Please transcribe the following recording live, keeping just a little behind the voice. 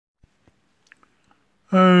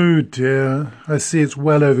Oh dear, I see it's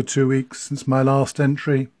well over 2 weeks since my last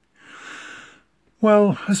entry.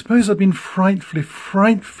 Well, I suppose I've been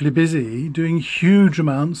frightfully busy doing huge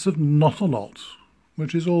amounts of not a lot,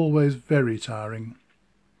 which is always very tiring.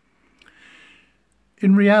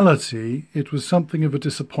 In reality, it was something of a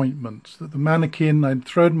disappointment that the mannequin I'd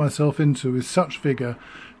thrown myself into with such vigour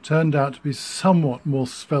turned out to be somewhat more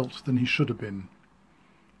svelte than he should have been.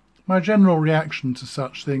 My general reaction to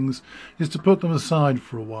such things is to put them aside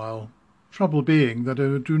for a while. Trouble being that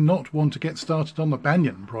I do not want to get started on the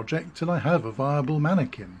Banyan project till I have a viable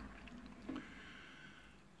mannequin.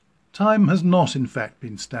 Time has not in fact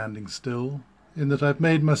been standing still, in that I've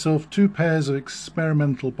made myself 2 pairs of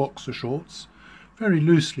experimental boxer shorts, very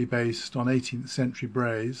loosely based on 18th century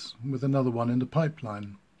brays, with another one in the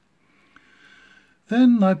pipeline.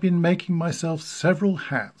 Then I've been making myself several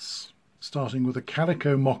hats, starting with a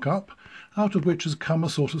calico mock-up, out of which has come a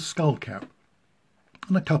sort of skull cap,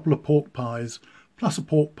 and a couple of pork pies, plus a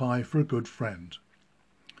pork pie for a good friend.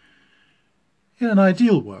 In an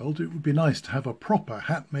ideal world, it would be nice to have a proper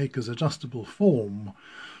hat maker's adjustable form,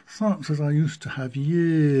 such as I used to have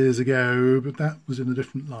years ago, but that was in a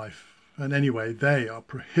different life, and anyway, they are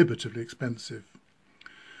prohibitively expensive.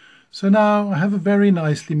 So now I have a very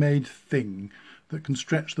nicely made thing that can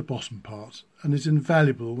stretch the bottom part and is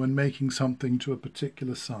invaluable when making something to a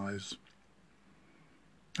particular size.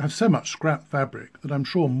 I have so much scrap fabric that I'm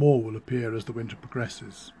sure more will appear as the winter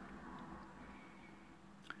progresses.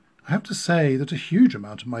 I have to say that a huge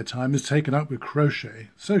amount of my time is taken up with crochet,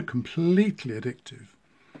 so completely addictive.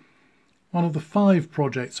 One of the 5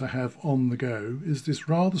 projects I have on the go is this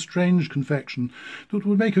rather strange confection that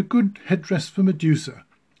would make a good headdress for Medusa,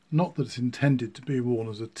 not that it's intended to be worn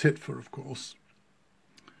as a tit-for, of course.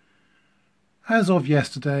 As of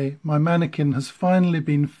yesterday, my mannequin has finally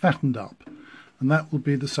been fattened up, and that will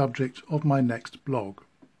be the subject of my next blog.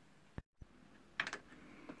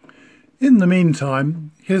 In the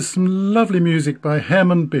meantime, here's some lovely music by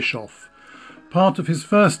Hermann Bischoff, part of his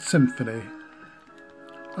first symphony.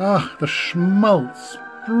 Ah, the schmaltz!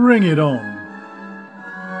 Bring it on!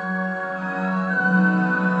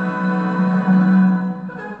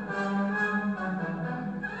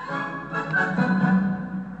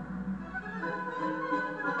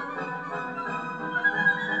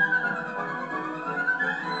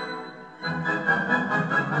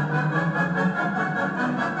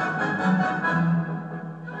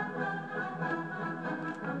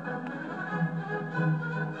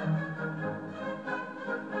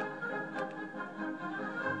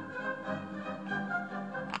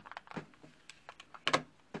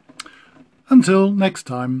 Until next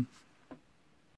time.